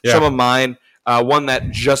floats. Yeah. Some of mine, one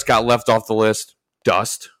that just got left off the list,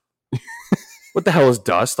 dust. What the hell is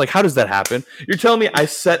dust? Like, how does that happen? You're telling me I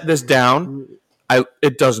set this down,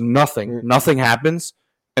 it does nothing. Nothing happens,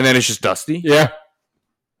 and then it's just dusty? Yeah.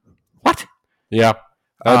 What? Yeah.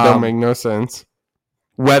 That don't make no sense.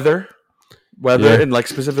 Weather, and like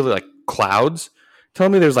specifically like clouds. Tell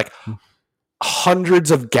me there's like hundreds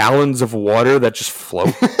of gallons of water that just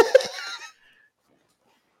float.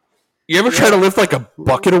 You ever try to lift like a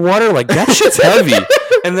bucket of water? Like that shit's heavy,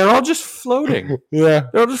 and they're all just floating. Yeah.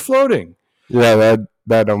 They're all just floating. Yeah,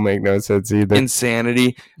 that don't make no sense either.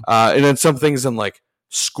 Insanity. And then some things in like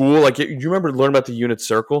school, like you remember learning about the unit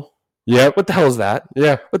circle? Yeah. What the hell is that?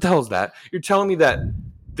 Yeah. What the hell is that? You're telling me that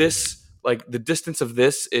this, like the distance of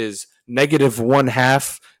this is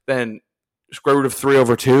 -1/2, then square root of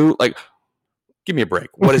 3/2? Like, give me a break.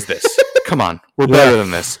 What is this? Come on. We're better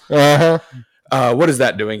than this. Uh-huh. What is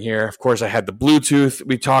that doing here? Of course, I had the Bluetooth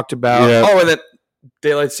we talked about. Yeah. Oh, and then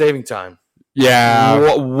daylight saving time.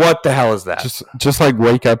 Yeah. What the hell is that? Just like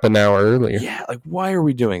wake up an hour earlier. Yeah, like why are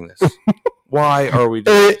we doing this? Why are we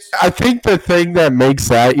doing this? I think the thing that makes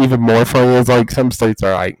that even more funny is like some states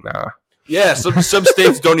are like, nah. Yeah, some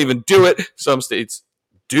states don't even do it. Some states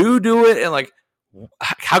do it, and like,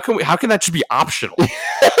 how can that just be optional?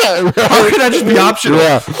 How can that just be optional?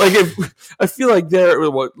 Yeah. Like, if I feel like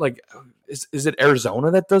is it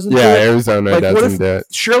Arizona that doesn't? Yeah, do it? Arizona like, doesn't do it.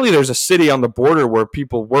 Surely there's a city on the border where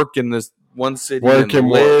people work in this one city and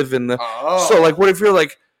live in the. Oh. So like, what if you're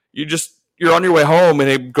like you're on your way home and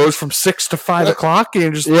it goes from 6 to 5 o'clock and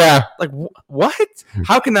you're just like what?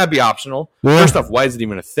 How can that be optional? Yeah. First off, why is it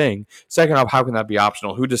even a thing? Second off, how can that be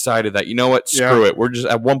optional? Who decided that? You know what? Screw it. We're just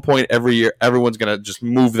at one point every year, everyone's gonna just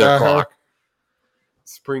move their clock.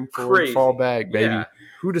 Spring forward, fall back, baby. Yeah.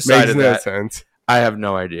 Who decided that? Makes no sense. I have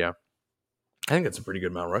no idea. I think that's a pretty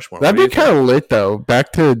good Mount Rushmore. That'd be kind of lit, though.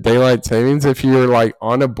 Back to daylight savings. If you were like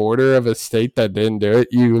on a border of a state that didn't do it,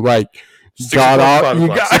 you like got off. You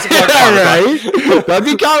got right. That'd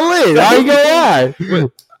be kind of lit. I ain't gonna lie.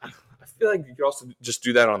 I feel like you could also just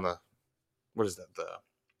do that on the the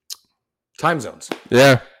time zones.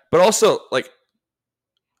 Yeah, but also like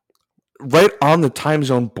right on the time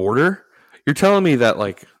zone border. You're telling me that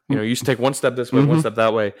like you used to take one step this way, one step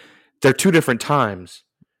that way. They're two different times,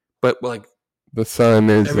 but like. The sun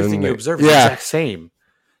is everything you observe is the exact same.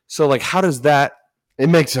 So, like, how does that? It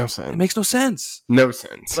makes no sense. It makes no sense. No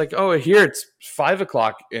sense. It's like, oh, here it's 5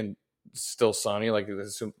 o'clock and still sunny. Like,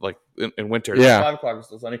 in winter, yeah, 5 o'clock and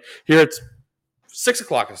still sunny. Here it's 6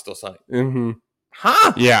 o'clock and still sunny. Mm-hmm.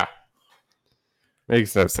 Huh? Yeah.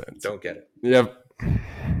 Makes no sense. Don't get it. Yep.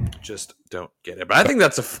 Just don't get it. But I think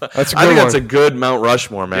that's that's a good Mount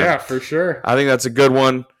Rushmore, man. Yeah, for sure. I think that's a good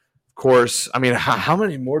one. Of course. I mean, how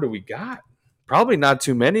many more do we got? Probably not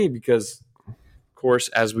too many because, of course,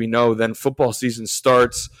 as we know, then football season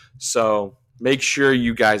starts. So make sure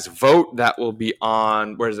you guys vote. That will be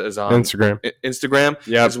on where is it? Is on Instagram. Instagram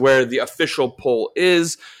is where the official poll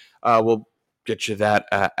is. We'll get you that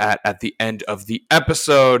at the end of the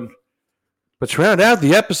episode. But to round out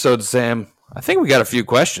the episode, Sam, I think we got a few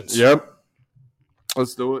questions. Yep.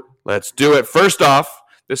 Let's do it. First off,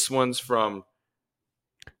 this one's from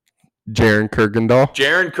Jaron Kirkendall.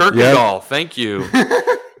 Yep. Thank you.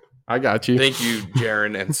 I got you. Thank you,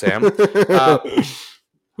 Jaron and Sam.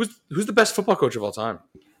 Who's the best football coach of all time?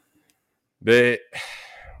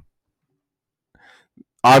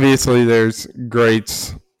 Obviously there's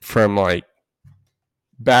greats from like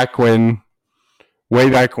way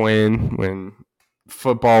back when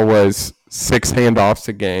football was 6 handoffs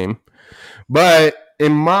a game. But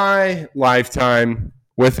in my lifetime,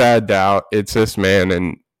 without a doubt, it's this man,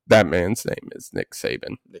 and that man's name is Nick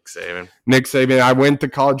Saban. Nick Saban. I went the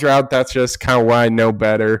college route. That's just kind of why I know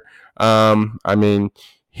better. I mean,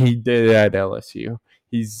 he did it at LSU.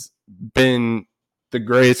 He's been the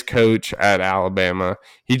greatest coach at Alabama.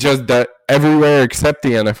 He just does everywhere except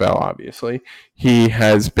the NFL, obviously. He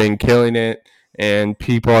has been killing it, and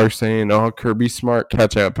people are saying, oh, Kirby Smart,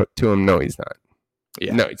 catch up to him. No, he's not.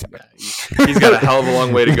 Yeah. No, he's not. He's got a hell of a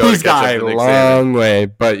long way to go. He's got a long way.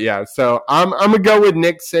 But, yeah, so I'm going to go with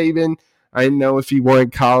Nick Saban. I didn't know if he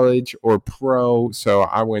went college or pro, so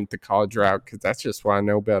I went the college route because that's just what I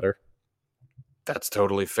know better. That's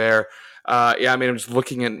totally fair. Yeah, I mean, I'm just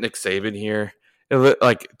looking at Nick Saban here.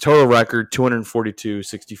 Like total record 242,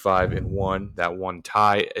 65, and 1. That one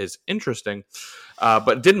tie is interesting, but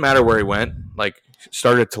it didn't matter where he went. Like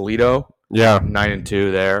started at Toledo,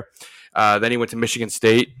 9-2 there. Then he went to Michigan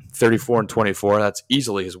State, 34-24. That's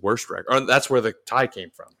easily his worst record. Or that's where the tie came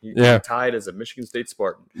from. He tied as a Michigan State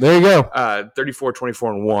Spartan. There you go.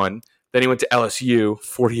 34-24-1. Then he went to LSU,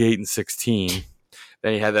 48-16.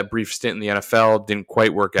 Then he had that brief stint in the NFL, didn't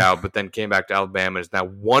quite work out, but then came back to Alabama and is now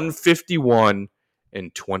 151-23.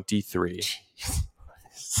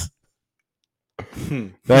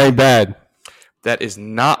 That ain't bad. That is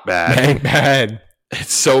not bad. That ain't bad.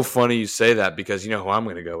 It's so funny you say that because you know who I'm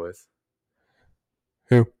going to go with?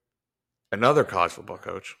 Who? Another college football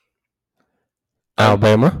coach.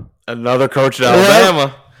 Alabama? Another coach at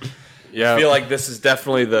Alabama. Yeah. I feel like this is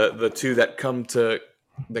definitely the two that come to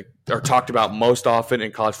that are talked about most often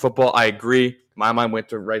in college football. I agree. My mind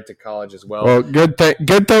went right to college as well. Well, good thing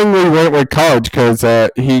we went with college because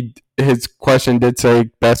his question did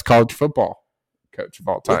say best college football coach of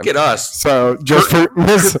all time. Look at us. So just for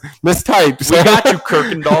mistype. We got you,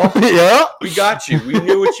 Kirkendall. Yeah, we got you. We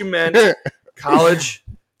knew what you meant. College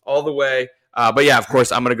all the way. But yeah, of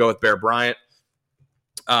course, I'm going to go with Bear Bryant.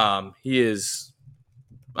 He is,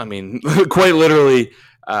 I mean, quite literally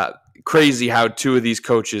crazy how two of these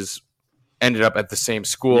coaches ended up at the same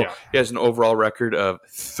school. Yeah. He has an overall record of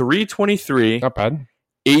 323, not bad,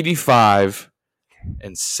 85,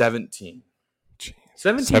 and 17.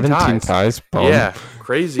 17 ties. Yeah,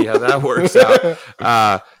 crazy how that works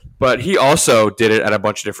out. But he also did it at a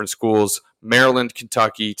bunch of different schools: Maryland,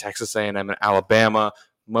 Kentucky, Texas A&M, and Alabama.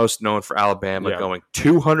 Most known for Alabama, going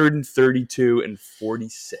 232 and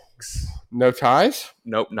 46. No ties?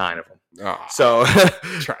 Nope, 9 of them. Oh, so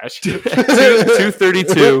trash.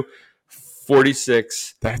 232,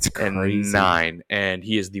 46, that's crazy. And 9, and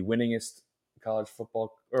he is the winningest college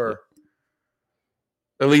football, or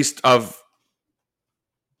at least of.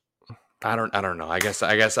 I don't know. I guess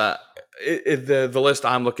the list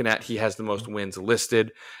I'm looking at, he has the most wins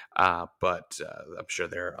listed, but I'm sure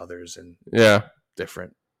there are others and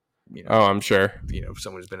different. You know, I'm sure. You know, if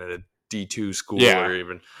someone's been at a D2 school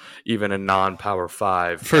or even a non-Power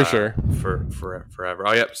 5 for sure for forever.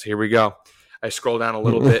 Oh, yep. So here we go. I scroll down a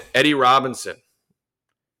little bit. Eddie Robinson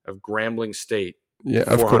of Grambling State. Yeah,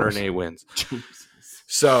 408 wins.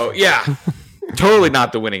 So totally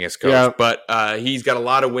not the winningest coach, but he's got a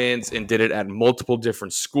lot of wins and did it at multiple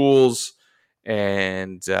different schools.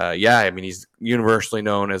 And I mean, he's universally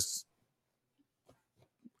known as,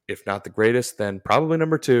 if not the greatest, then probably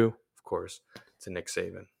number 2, of course, to Nick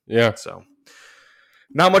Saban. Yeah. So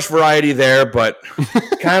not much variety there, but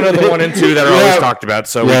kind of the 1 and 2 that are always talked about.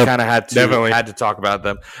 So we kind of had to talk about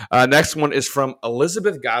them. Next one is from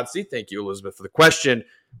Elizabeth Godsey. Thank you, Elizabeth, for the question.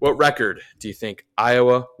 What record do you think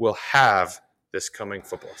Iowa will have this coming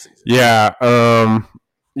football season? Yeah.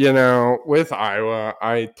 With Iowa,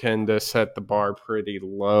 I tend to set the bar pretty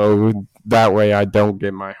low. That way I don't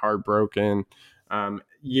get my heart broken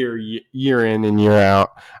year in and year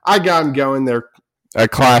out. I got them going. They're a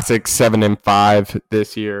classic 7-5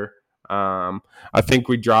 this year. I think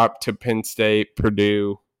we dropped to Penn State,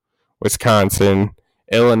 Purdue, Wisconsin,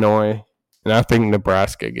 Illinois, and I think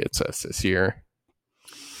Nebraska gets us this year.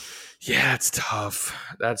 Yeah, it's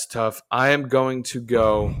tough. That's tough. I think I'm going to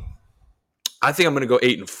go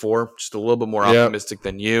 8-4, just a little bit more optimistic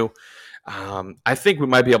than you. I think we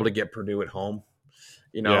might be able to get Purdue at home.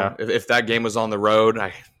 If that game was on the road,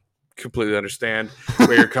 I completely understand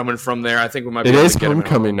where you're coming from there. I think we might be able to get them at home. It is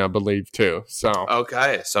homecoming, I believe, too. So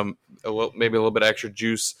okay, maybe a little bit extra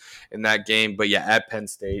juice in that game. But yeah, at Penn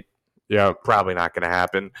State, Yeah. Probably not going to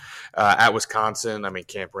happen. At Wisconsin, I mean,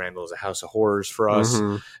 Camp Randall is a house of horrors for us.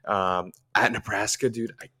 Mm-hmm. At Nebraska,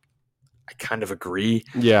 dude, I kind of agree.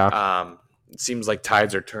 Yeah. It seems like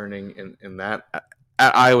tides are turning in that.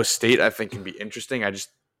 At Iowa State, I think can be interesting. I just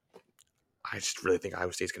really think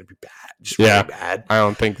Iowa State's going to be bad. Just really bad. I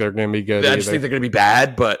don't think they're going to be good. I just think they're going to be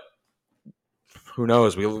bad, but who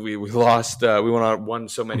knows? We lost. We won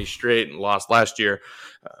so many straight and lost last year.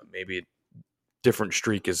 Maybe a different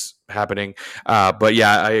streak is happening. But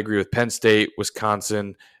yeah, I agree with Penn State,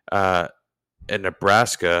 Wisconsin, and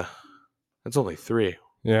Nebraska. That's only 3.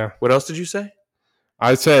 Yeah. What else did you say?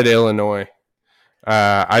 I said Illinois.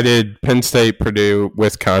 I did Penn State, Purdue,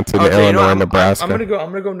 Wisconsin, Illinois, Nebraska. I'm gonna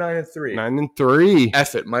go 9-3. 9-3.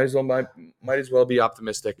 F it. Might as well be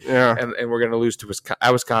optimistic. Yeah. And we're gonna lose to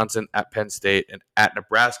Wisconsin, at Penn State, and at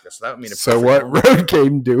Nebraska. So that would mean. So what road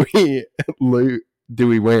game do we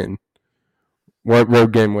win? What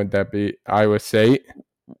road game would that be? Iowa State.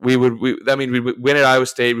 That means we win at Iowa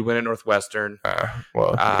State. We win at Northwestern.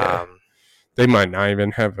 Yeah. They might not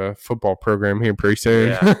even have a football program here pretty soon.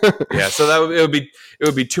 Yeah. So it would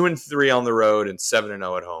be 2-3 on the road and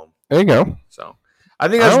 7-0 at home. There you go. So I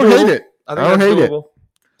think that's doable. I think that's doable.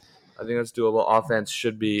 I think that's doable. Offense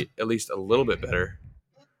should be at least a little bit better.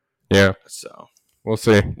 Yeah. So we'll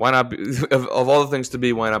see. Why not be, of all the things to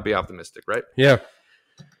be? Why not be optimistic? Right. Yeah.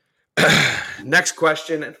 Next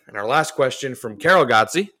question, and our last question from Carol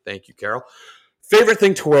Gotzi. Thank you, Carol. Favorite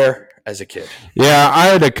thing to wear as a kid? Yeah, I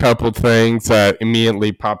had a couple things that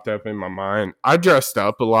immediately popped up in my mind. I dressed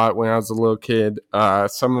up a lot when I was a little kid.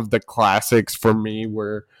 Some of the classics for me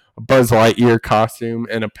were a Buzz Lightyear costume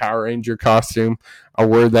and a Power Ranger costume. I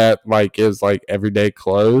wore that like it was like everyday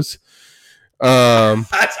clothes.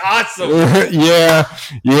 That's awesome. Yeah.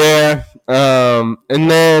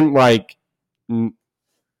 And then like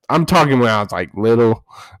I'm talking when I was like little.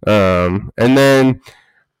 And then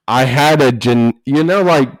I had like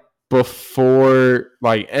before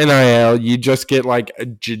like NIL, you just get like a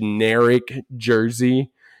generic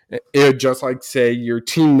jersey. It would just like say your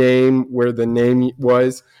team name, where the name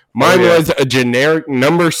was. Mine was a generic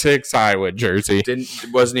number 6 Iowa jersey. It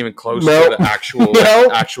wasn't even close to the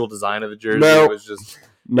actual design of the jersey. It was just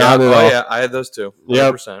not at all. Yeah, I had those too.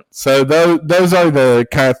 100%. Yep. So those are the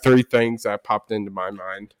kind of 3 things that popped into my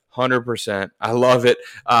mind. 100%. I love it.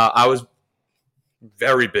 I was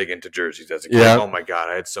very big into jerseys as a kid. Yeah. Oh my God,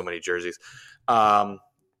 I had so many jerseys. My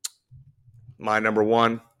number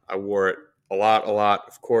 1, I wore it a lot.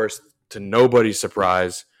 Of course, to nobody's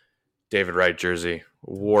surprise, David Wright jersey.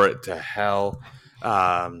 Wore it to hell.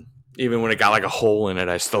 Even when it got like a hole in it,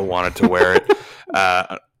 I still wanted to wear it.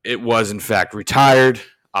 It was in fact retired,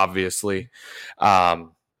 obviously.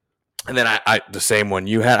 And then I the same one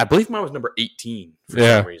you had. I believe mine was number 18 for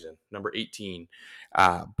some reason. Number 18.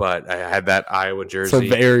 But I had that Iowa jersey. It's a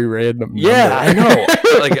very random number. Yeah, I know.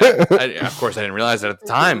 Of course, I didn't realize that at the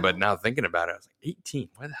time, but now thinking about it, I was like, 18?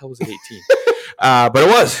 Why the hell was it 18? But it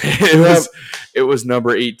was. It was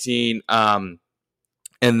number 18.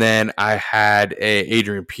 And then I had a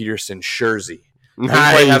Adrian Peterson jersey. Nice.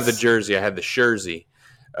 I didn't quite have the jersey. I had the jersey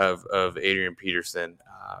of Adrian Peterson.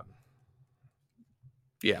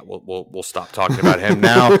 Yeah, we'll stop talking about him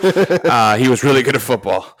now. He was really good at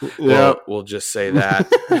football. Yeah, we'll just say that.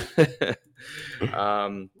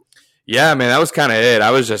 Yeah, man, that was kind of it.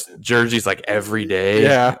 I was just jerseys like every day.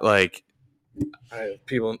 Yeah, like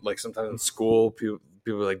people like sometimes in school, people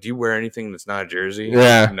are like, "Do you wear anything that's not a jersey?"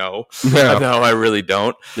 Yeah, no, I really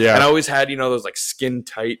don't. Yeah, and I always had those like skin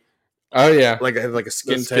tight. Oh yeah, like I had like a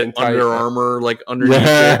skin tight Under Armour like underneath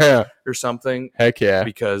it or something. Heck yeah,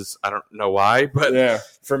 because I don't know why, but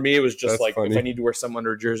for me it was just That's like funny. If I need to wear some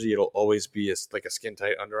under a jersey, it'll always be like a skin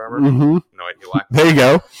tight Under Armour. Mm-hmm. No idea why. There you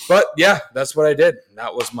go. But yeah, that's what I did.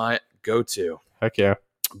 That was my go-to. Heck yeah.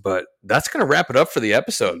 But that's gonna wrap it up for the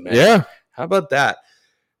episode, man. Yeah. How about that?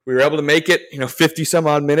 We were able to make it, 50 some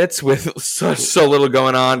odd minutes with so little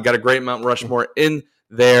going on. Got a great Mount Rushmore in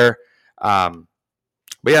there.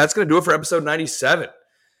 But yeah, that's going to do it for episode 97.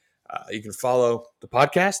 You can follow the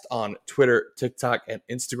podcast on Twitter, TikTok, and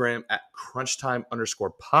Instagram at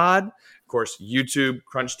crunchtime_pod. Of course, YouTube,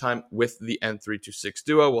 Crunchtime with the N326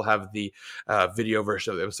 Duo. We'll have the video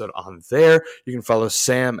version of the episode on there. You can follow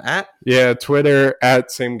Sam at... Yeah, Twitter at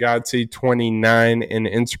SamGodsey29 and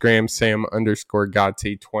Instagram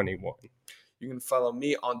Sam_Godsey21. You can follow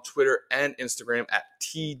me on Twitter and Instagram at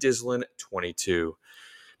TDislin22.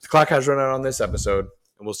 The clock has run out on this episode,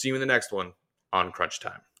 and we'll see you in the next one on Crunch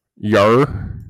Time. Yar.